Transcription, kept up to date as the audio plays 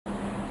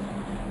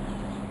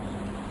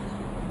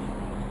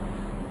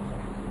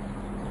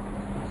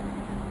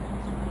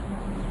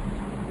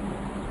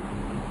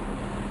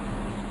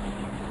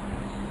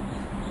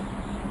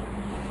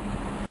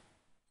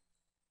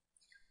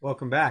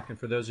Welcome back, and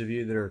for those of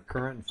you that are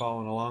current and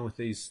following along with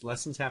these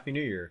lessons, Happy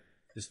New Year.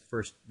 This is the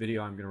first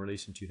video I'm going to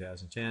release in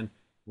 2010.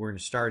 We're going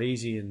to start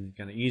easy and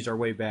going to ease our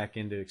way back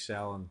into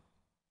Excel and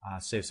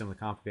save some of the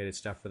complicated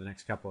stuff for the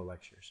next couple of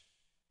lectures.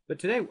 But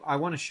today I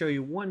want to show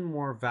you one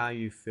more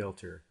value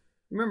filter.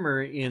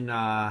 Remember in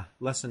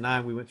Lesson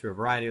 9 we went through a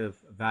variety of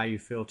value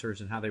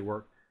filters and how they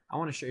work. I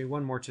want to show you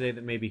one more today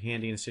that may be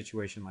handy in a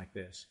situation like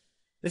this.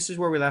 This is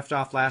where we left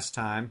off last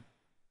time,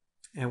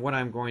 and what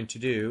I'm going to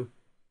do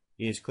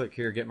is click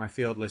here, get my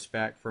field list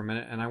back for a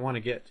minute, and I want to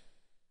get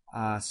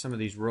some of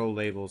these row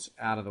labels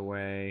out of the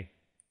way,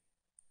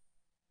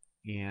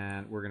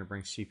 and we're going to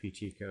bring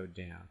CPT code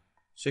down.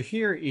 So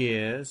here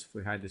is, if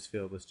we hide this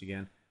field list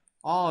again,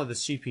 all of the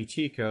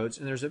CPT codes,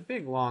 and there's a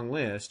big long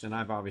list, and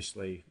I've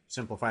obviously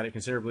simplified it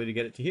considerably to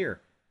get it to here.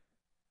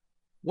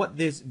 What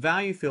this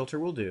value filter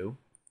will do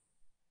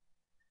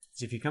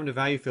is if you come to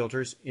value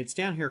filters, it's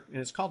down here, and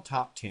it's called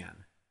top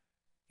 10.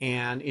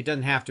 And it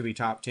doesn't have to be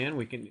top 10.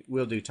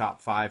 We'll do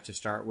top 5 to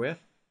start with.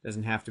 It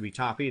doesn't have to be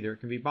top either. It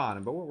can be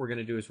bottom. But what we're going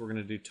to do is we're going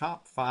to do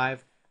top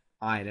 5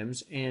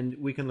 items, and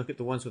we can look at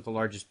the ones with the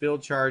largest bill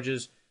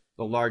charges,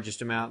 the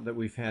largest amount that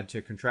we've had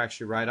to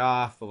contractually write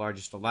off, the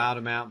largest allowed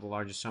amount, the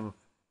largest sum of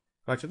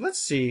collected.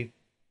 Let's see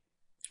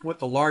what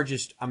the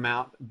largest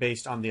amount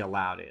based on the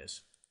allowed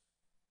is.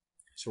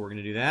 So we're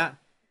going to do that.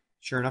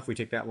 Sure enough, we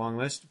take that long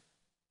list.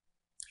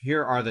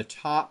 Here are the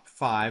top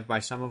 5 by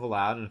sum of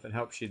allowed, and if it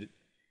helps you,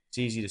 it's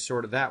easy to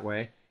sort it that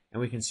way,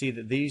 and we can see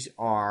that these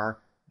are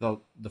the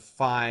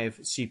 5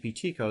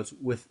 CPT codes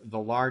with the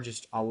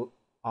largest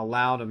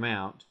allowed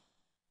amount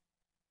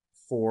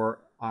for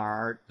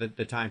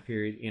the time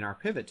period in our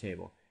pivot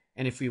table.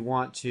 And if we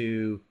want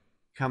to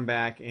come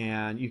back,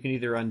 and you can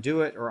either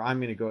undo it, or I'm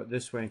going to go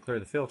this way and clear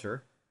the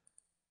filter.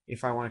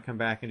 If I want to come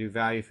back and do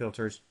value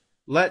filters,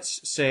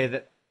 let's say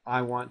that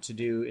I want to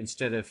do,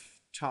 instead of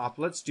top,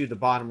 let's do the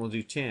bottom. We'll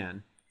do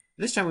 10.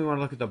 This time we want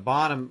to look at the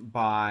bottom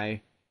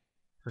by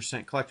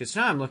percent collected. So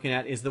now I'm looking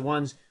at is the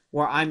ones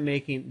where I'm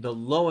making the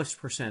lowest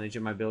percentage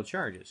of my bill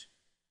charges.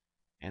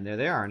 And there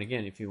they are. And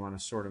again, if you want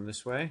to sort them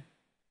this way,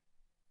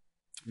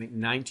 make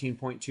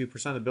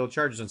 19.2% of the bill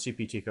charges on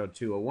CPT code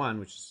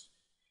 201,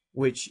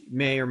 which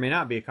may or may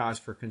not be a cause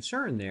for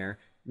concern there.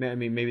 I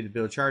mean, maybe the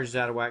bill charge is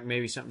out of whack,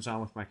 maybe something's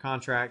on with my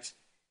contracts.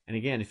 And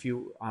again, if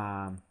you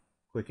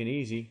quick and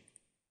easy,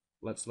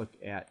 let's look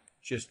at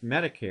just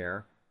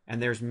Medicare.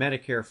 And there's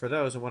Medicare for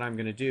those, and what I'm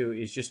going to do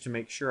is, just to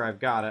make sure I've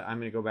got it, I'm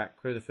going to go back,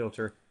 clear the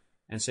filter,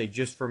 and say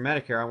just for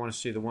Medicare, I want to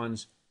see the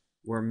ones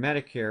where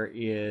Medicare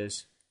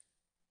is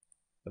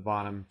the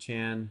bottom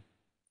 10,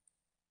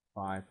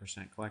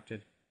 5%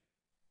 collected.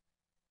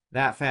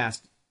 That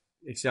fast,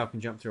 Excel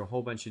can jump through a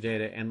whole bunch of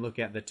data and look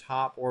at the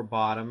top or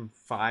bottom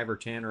 5 or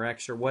 10 or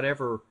X or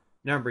whatever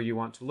number you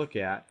want to look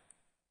at.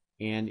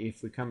 And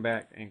if we come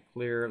back and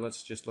clear,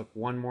 let's just look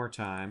one more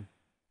time.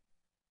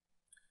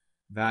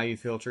 Value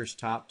filters,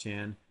 top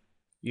 10.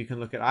 You can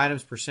look at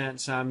items, percent,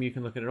 sum. You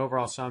can look at an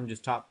overall sum,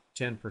 just top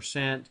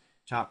 10%,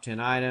 top 10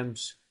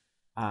 items.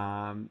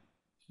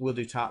 We'll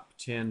do top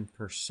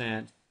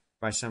 10%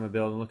 by sum of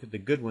bill and look at the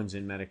good ones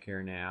in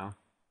Medicare now.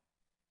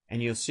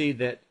 And you'll see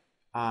that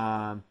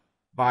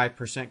by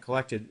percent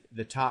collected,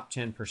 the top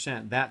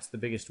 10%, that's the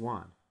biggest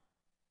one.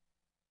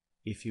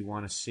 If you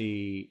want to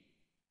see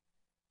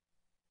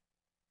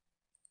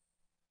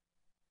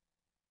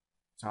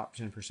top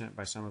 10%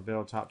 by sum of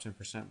bill, top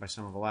 10% by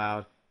sum of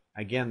allowed.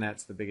 Again,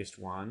 that's the biggest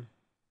one.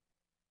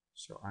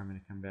 So I'm going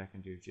to come back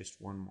and do just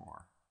one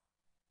more.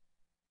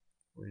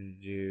 We're going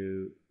to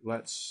do,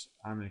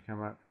 I'm going to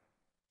come up,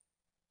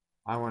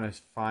 I want to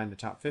find the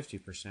top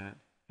 50%,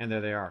 and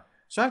there they are.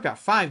 So I've got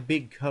 5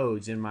 big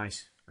codes in my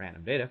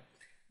random data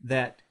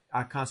that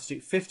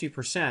constitute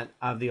 50%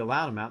 of the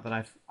allowed amount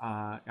that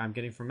I'm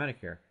getting from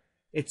Medicare.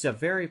 It's a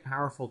very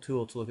powerful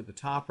tool to look at the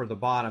top or the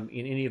bottom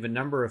in any of a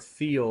number of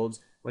fields,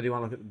 whether you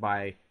want to look at it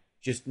by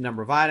just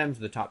number of items,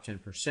 the top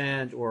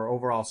 10%, or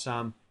overall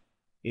sum.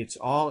 It's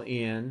all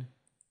in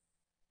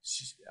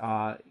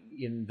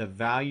the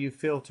value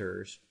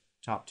filters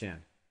top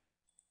 10.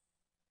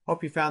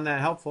 Hope you found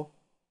that helpful.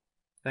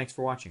 Thanks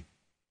for watching.